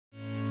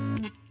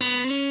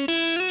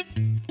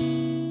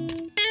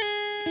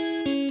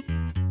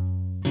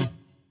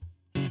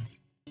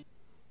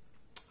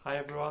Hi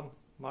everyone,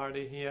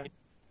 Marty here.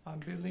 I'm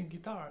building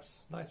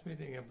guitars. Nice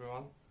meeting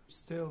everyone.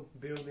 Still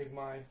building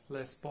my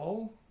Les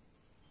Paul.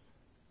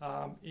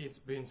 It's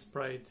been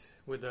sprayed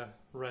with a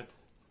red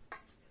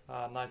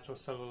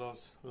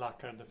nitrocellulose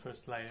lacquer, the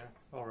first layer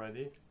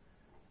already.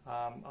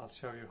 I'll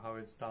show you how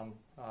it's done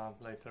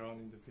later on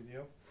in the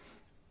video.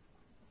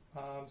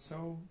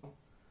 So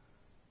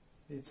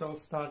it's all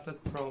started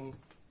from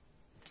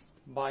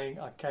buying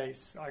a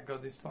case. I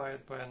got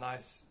inspired by a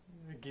nice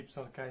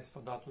Gibson case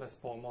for that Les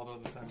Paul model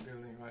that I'm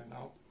building right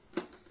now,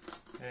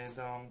 and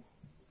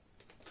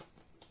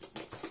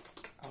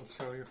I'll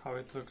show you how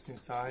it looks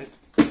inside.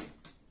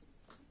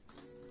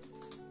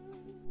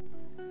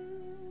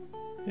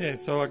 Yeah,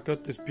 so I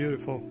got this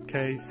beautiful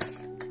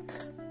case,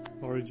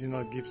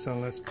 original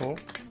Gibson Les Paul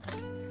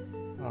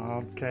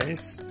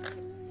case,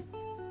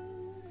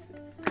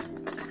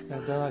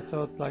 and then I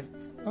thought, like,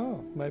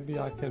 oh, maybe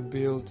I can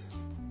build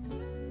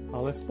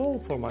a Les Paul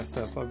for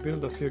myself. I've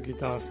built a few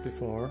guitars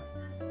before,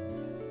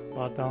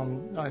 but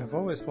I have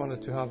always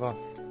wanted to have a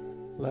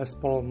Les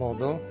Paul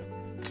model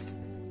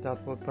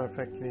that would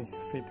perfectly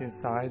fit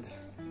inside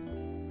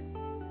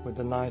with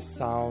a nice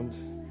sound,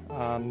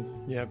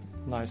 yeah,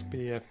 nice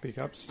PF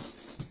pickups.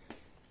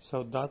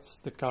 So that's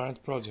the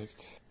current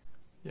project.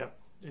 Yeah,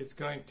 it's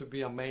going to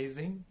be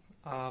amazing.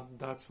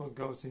 That's what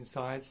goes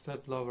inside.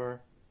 Step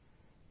lower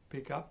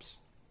pickups.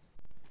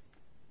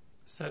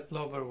 Seth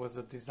Lover was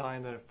a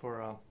designer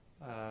for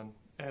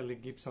early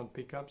Gibson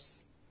pickups.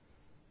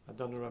 I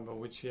don't remember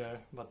which year,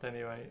 but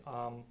anyway,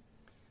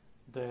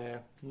 the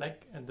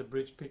neck and the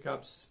bridge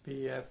pickups,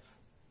 PF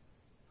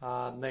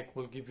neck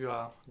will give you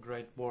a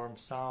great warm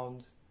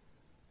sound,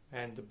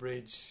 and the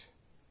bridge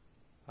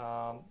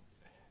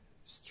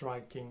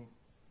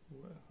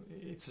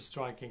it's a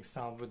striking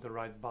sound with the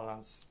right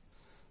balance.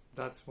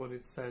 That's what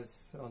it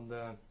says on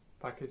the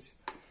package.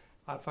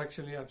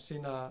 I've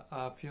seen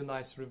a few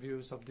nice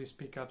reviews of these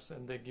pickups,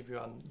 and they give you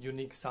a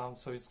unique sound,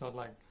 so it's not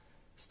like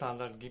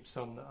standard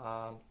Gibson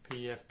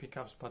PF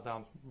pickups, but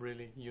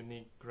really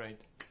unique,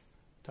 great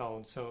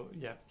tone. So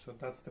yeah, so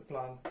that's the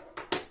plan.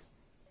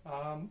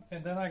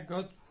 And then I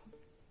got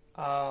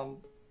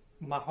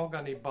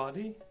mahogany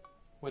body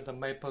with a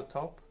maple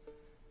top,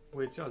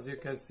 which, as you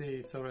can see,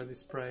 it's already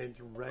sprayed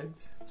red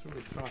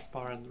through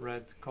transparent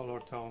red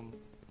ColorTone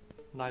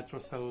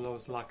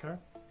nitrocellulose lacquer,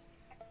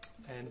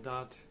 and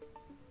that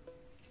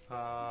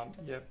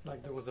yeah,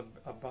 like there was a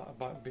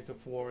bit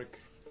of work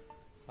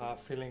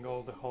filling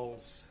all the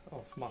holes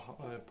of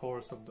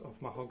pores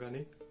of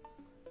mahogany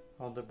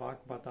on the back,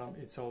 but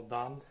it's all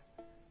done,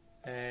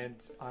 and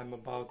I'm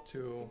about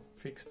to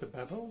fix the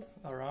bevel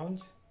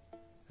around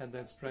and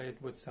then spray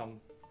it with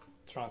some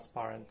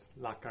transparent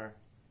lacquer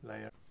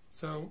layer.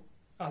 So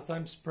as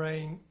I'm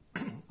spraying,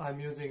 I'm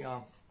using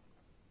a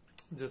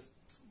just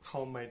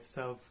homemade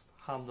self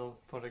handle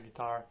for the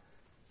guitar,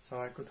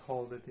 so I could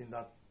hold it in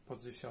that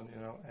position, you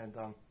know, and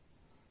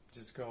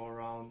just go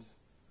around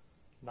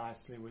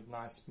nicely with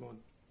nice smooth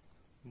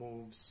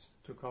moves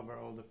to cover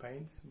all the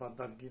paint. But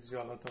that gives you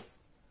a lot of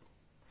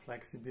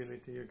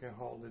flexibility. You can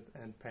hold it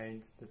and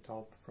paint the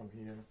top from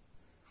here,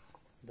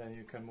 then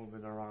you can move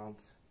it around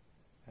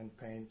and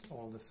paint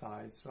all the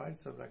sides, right?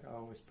 So like I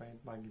always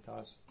paint my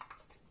guitars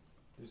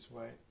this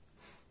way.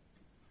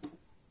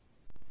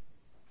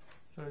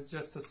 So it's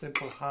just a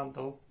simple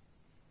handle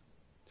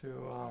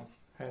to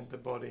hand the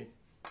body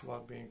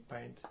while being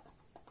painted,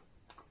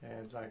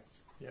 and like,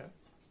 yeah,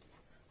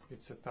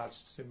 it's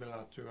attached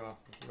similar to a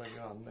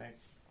regular neck,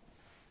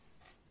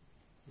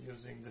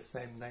 using the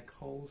same neck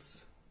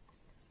holes.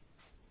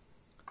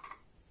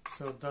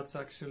 So that's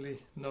actually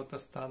not a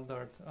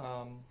standard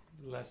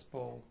Les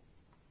Paul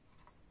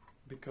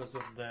because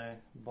of the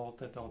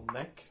bolted on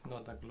neck,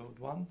 not a glued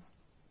one.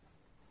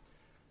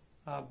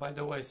 By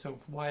the way, so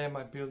why am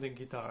I building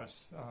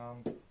guitars?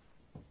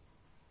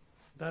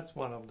 That's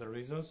one of the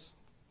reasons,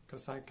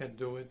 because I can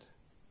do it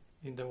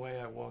in the way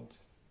I want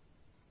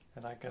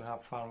and I can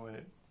have fun with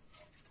it.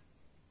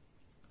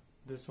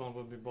 This one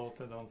will be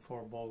bolted on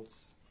 4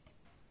 bolts.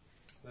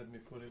 Let me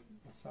put it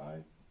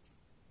aside.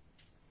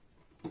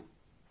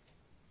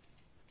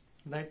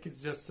 Neck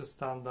is just a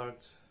standard,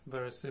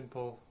 very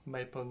simple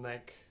maple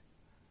neck.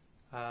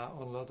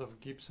 On a lot of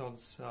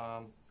Gibson's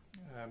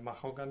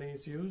mahogany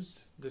is used.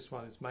 This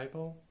one is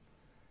maple.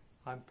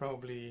 I'm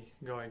probably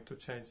going to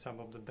change some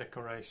of the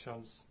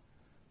decorations,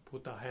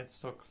 put a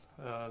headstock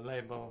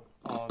label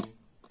on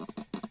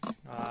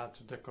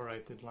to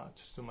decorate it,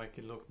 just to make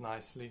it look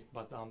nicely,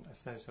 but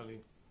essentially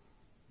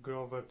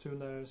Grover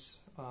tuners,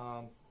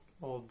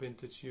 old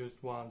vintage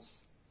used ones,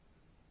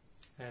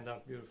 and a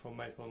beautiful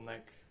maple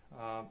neck,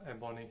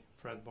 ebony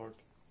fretboard.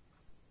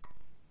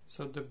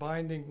 So the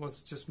binding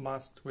was just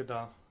masked with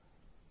a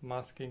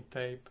masking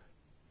tape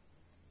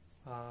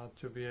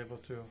to be able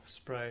to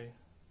spray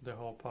the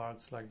whole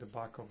parts, like the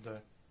back of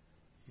the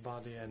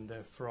body and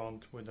the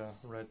front, with a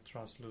red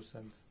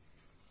translucent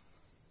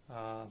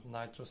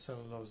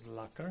nitrocellulose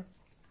lacquer.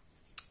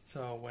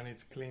 So when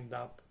it's cleaned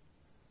up,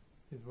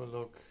 it will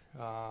look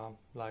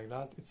like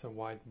that. It's a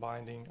white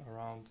binding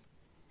around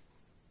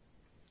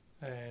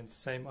and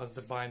same as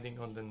the binding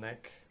on the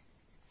neck.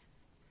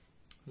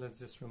 Let's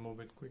just remove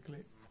it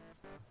quickly.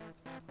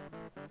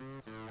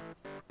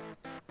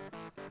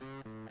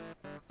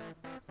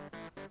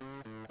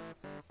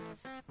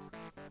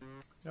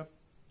 Yep,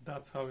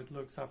 that's how it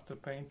looks after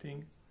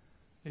painting.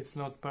 It's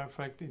not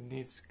perfect, it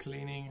needs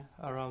cleaning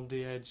around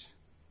the edge,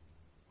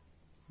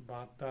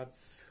 but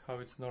that's how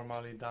it's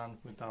normally done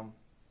with them.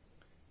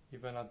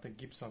 Even at the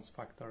Gibson's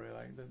factory,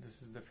 like that,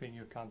 this is the thing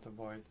you can't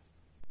avoid.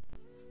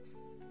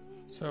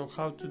 So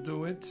how to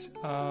do it?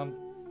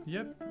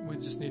 Yep, we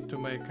just need to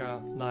make a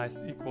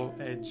nice equal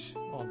edge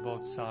on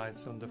both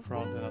sides, on the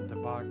front and at the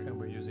back, and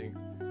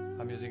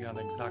I'm using an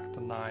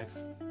X-Acto knife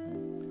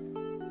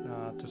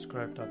to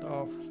scrape that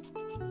off.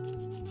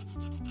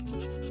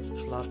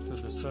 Flat to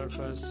the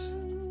surface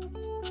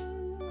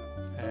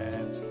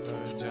and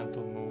very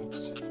gentle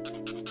moves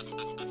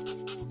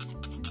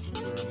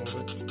to remove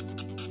it.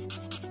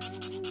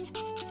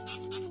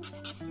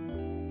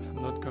 I'm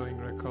not going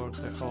to record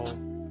the whole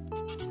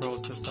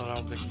process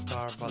around the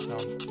guitar, but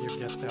you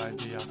get the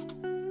idea.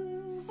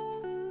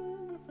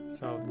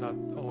 So that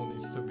all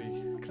needs to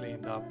be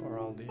cleaned up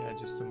around the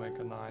edges to make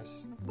a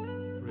nice,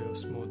 real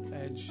smooth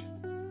edge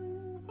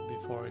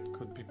before it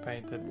could be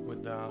painted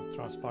with the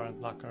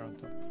transparent lacquer on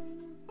top.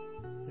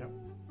 Yep,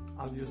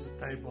 I'll use a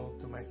table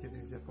to make it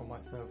easier for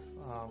myself,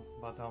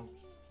 but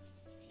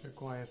it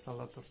requires a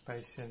lot of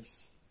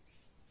patience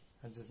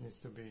and just needs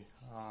to be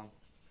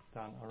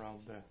done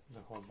around the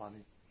whole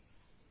body.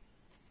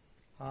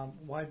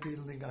 Why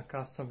building a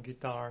custom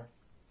guitar?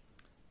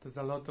 There's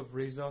a lot of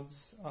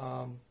reasons.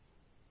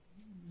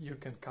 You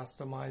can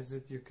customize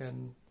it, you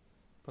can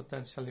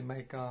potentially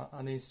make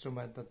an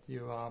instrument that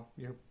you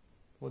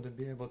wouldn't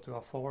be able to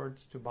afford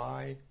to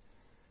buy,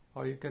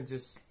 or you can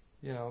just,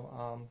 you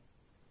know,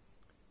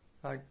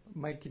 like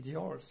make it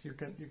yours. You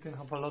can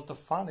have a lot of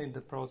fun in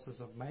the process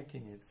of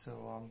making it.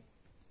 So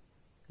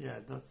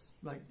yeah, that's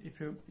like, if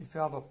you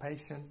have a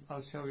patience,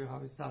 I'll show you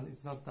how it's done.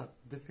 It's not that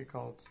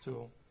difficult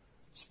to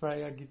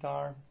spray a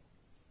guitar.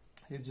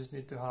 You just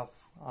need to have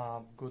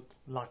good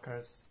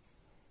lacquers,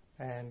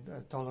 and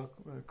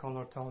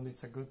ColorTone,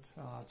 it's a good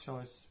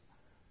choice.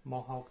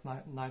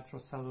 Mahogany,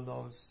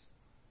 nitrocellulose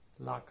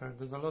lacquer.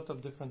 There's a lot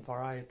of different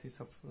varieties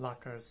of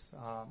lacquers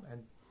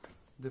and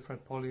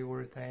different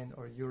polyurethane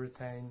or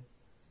urethane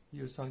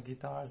used on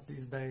guitars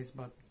these days,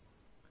 but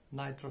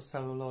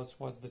nitrocellulose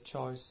was the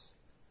choice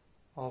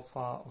of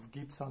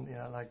Gibson,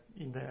 like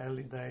in the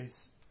early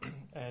days.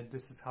 And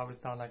this is how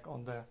it's done, like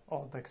on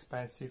all the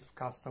expensive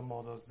custom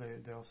models,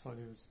 they also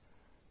use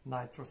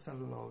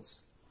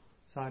nitrocellulose.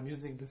 So I'm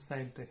using the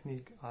same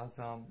technique as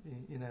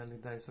in early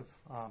days of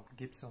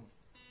Gibson,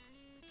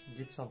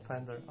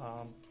 Fender,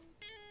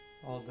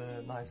 all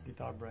the nice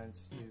guitar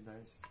brands these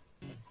days.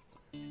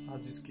 I'll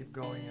just keep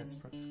going and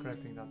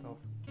scraping that off.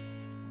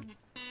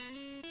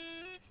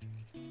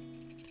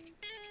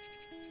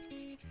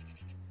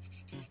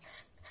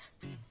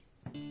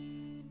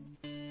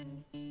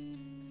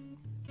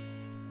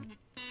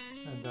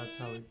 And that's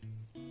how it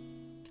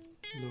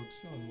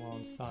looks on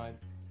one side,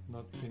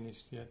 not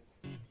finished yet.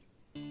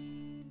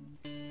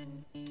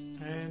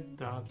 And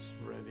that's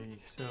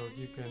ready. So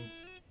you can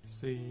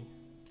see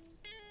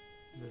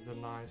there's a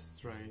nice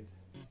straight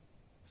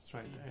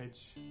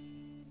edge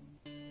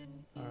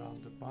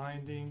around the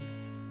binding,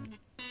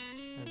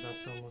 and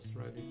that's almost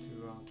ready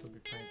to be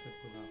painted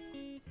with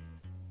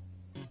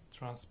a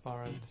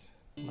transparent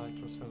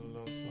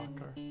nitrocellulose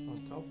lacquer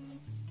on top,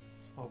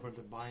 over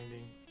the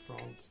binding,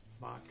 front,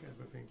 back,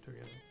 everything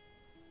together.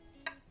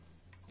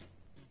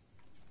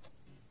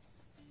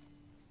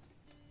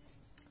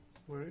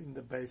 We're in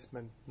the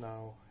basement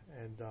now,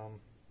 and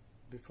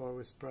before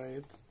we spray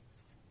it,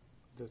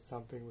 there's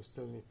something we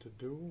still need to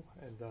do,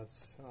 and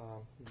that's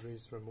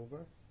grease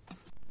remover.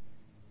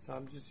 So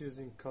I'm just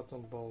using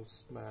cotton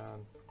balls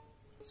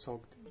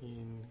soaked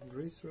in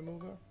grease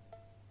remover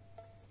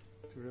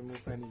to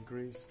remove any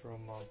grease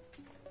from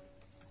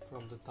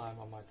the time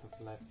I might have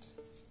left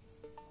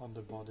on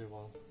the body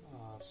while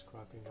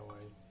scraping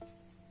away,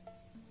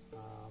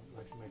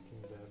 like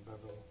making the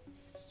bevel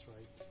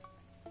straight.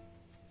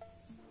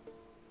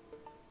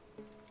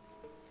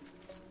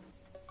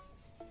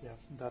 Yeah,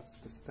 that's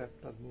the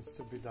step that needs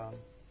to be done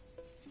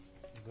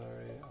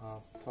very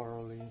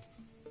thoroughly,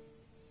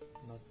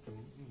 not to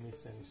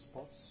miss any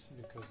spots,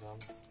 because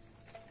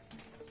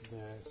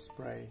the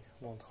spray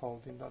won't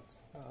hold in that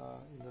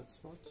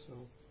spot.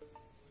 So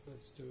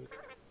let's do it.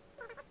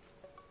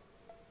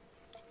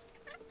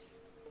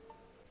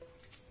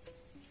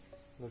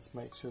 Let's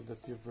make sure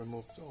that you've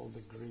removed all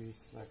the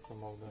grease, like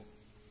from all the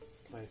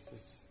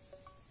places,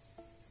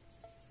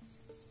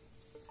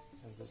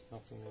 and there's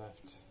nothing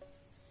left.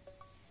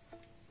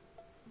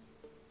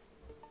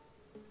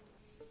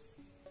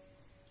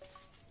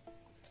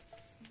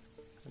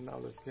 And now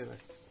let's get a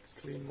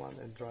clean one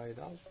and dry it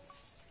out.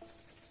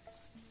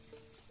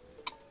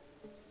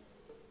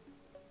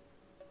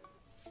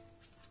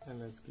 And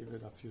let's give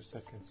it a few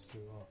seconds to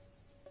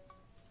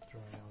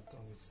dry out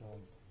on its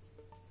own.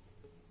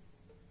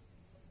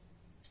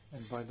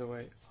 And by the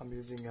way, I'm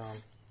using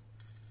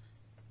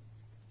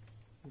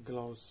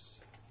gloss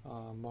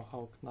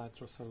Mohawk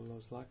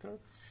nitrocellulose lacquer.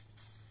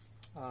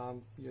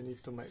 You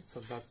need to make, so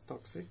that's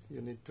toxic,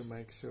 you need to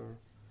make sure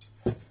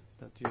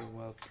that you're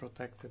well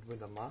protected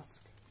with a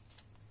mask,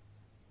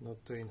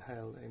 not to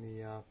inhale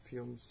any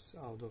fumes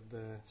out of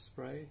the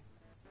spray.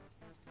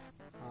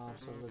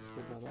 So let's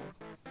put that on.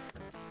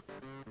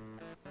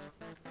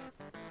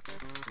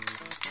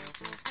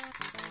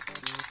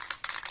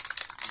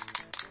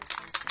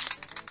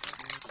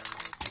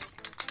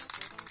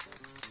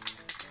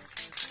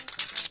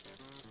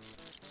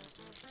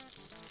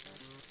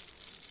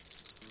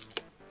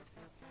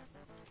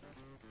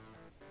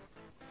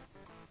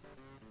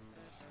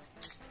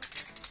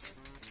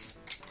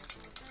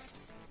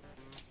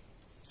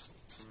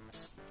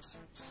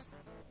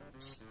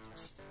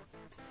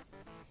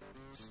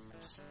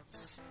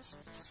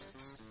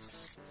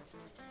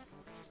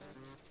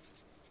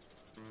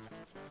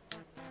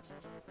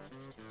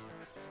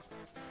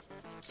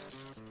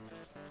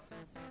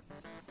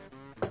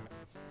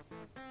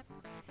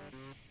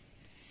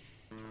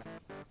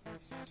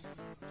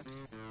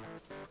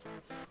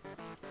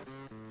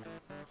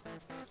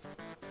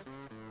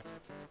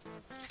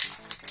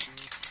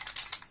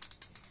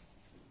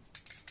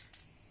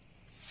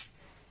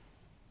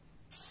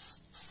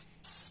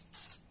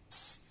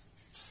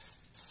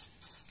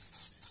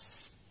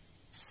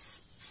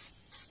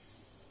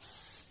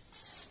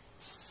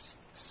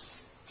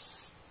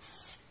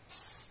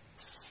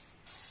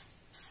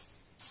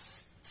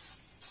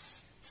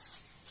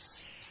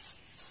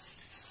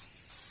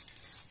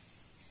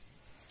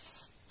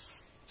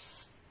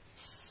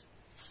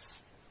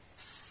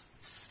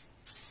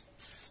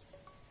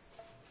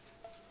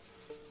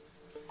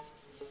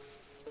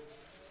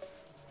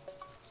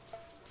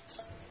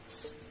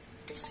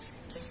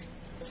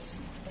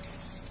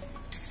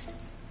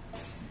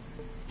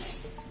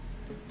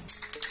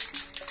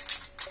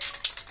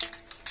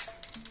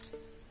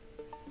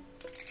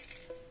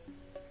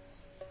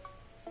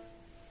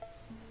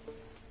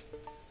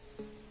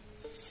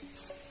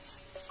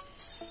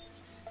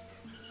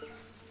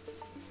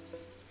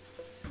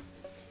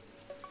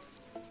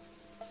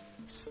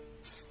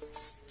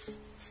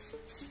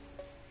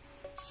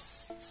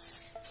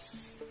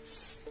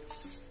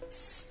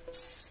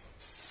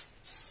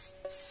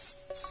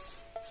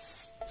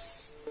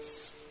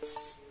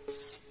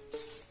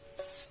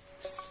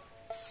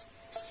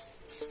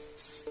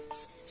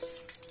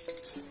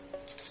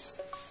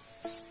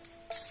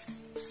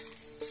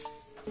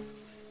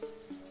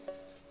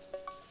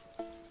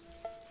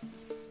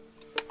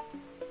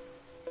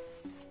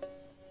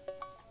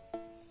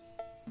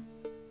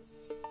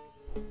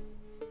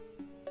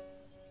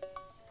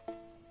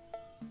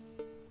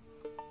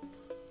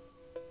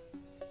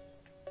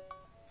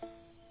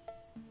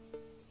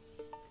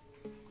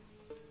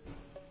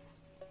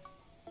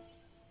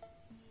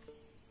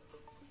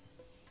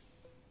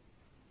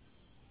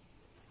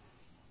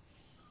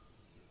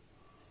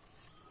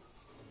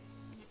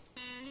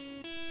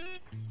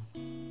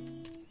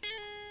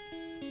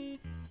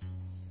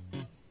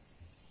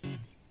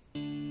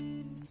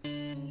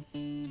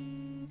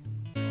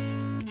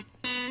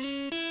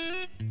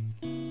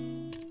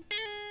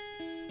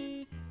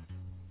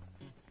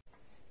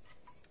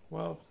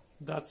 Well,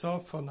 that's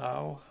all for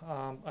now.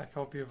 I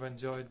hope you've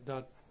enjoyed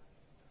that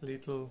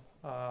little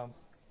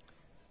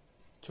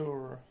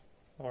tour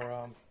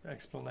or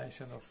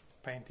explanation of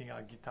painting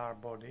a guitar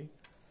body.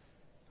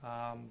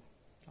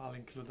 I'll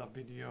include a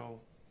video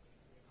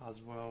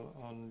as well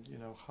on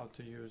how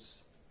to use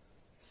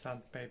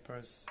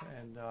sandpapers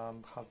and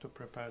how to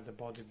prepare the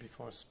body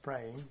before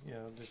spraying.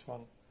 This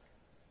one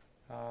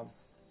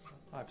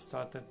I've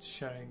started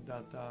sharing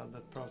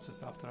that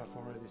process after I've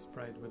already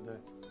sprayed with the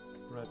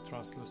red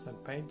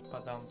translucent paint,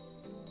 but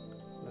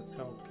let's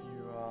hope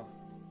you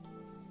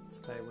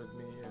stay with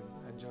me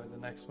and enjoy the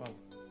next one.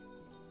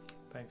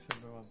 Thanks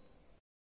everyone.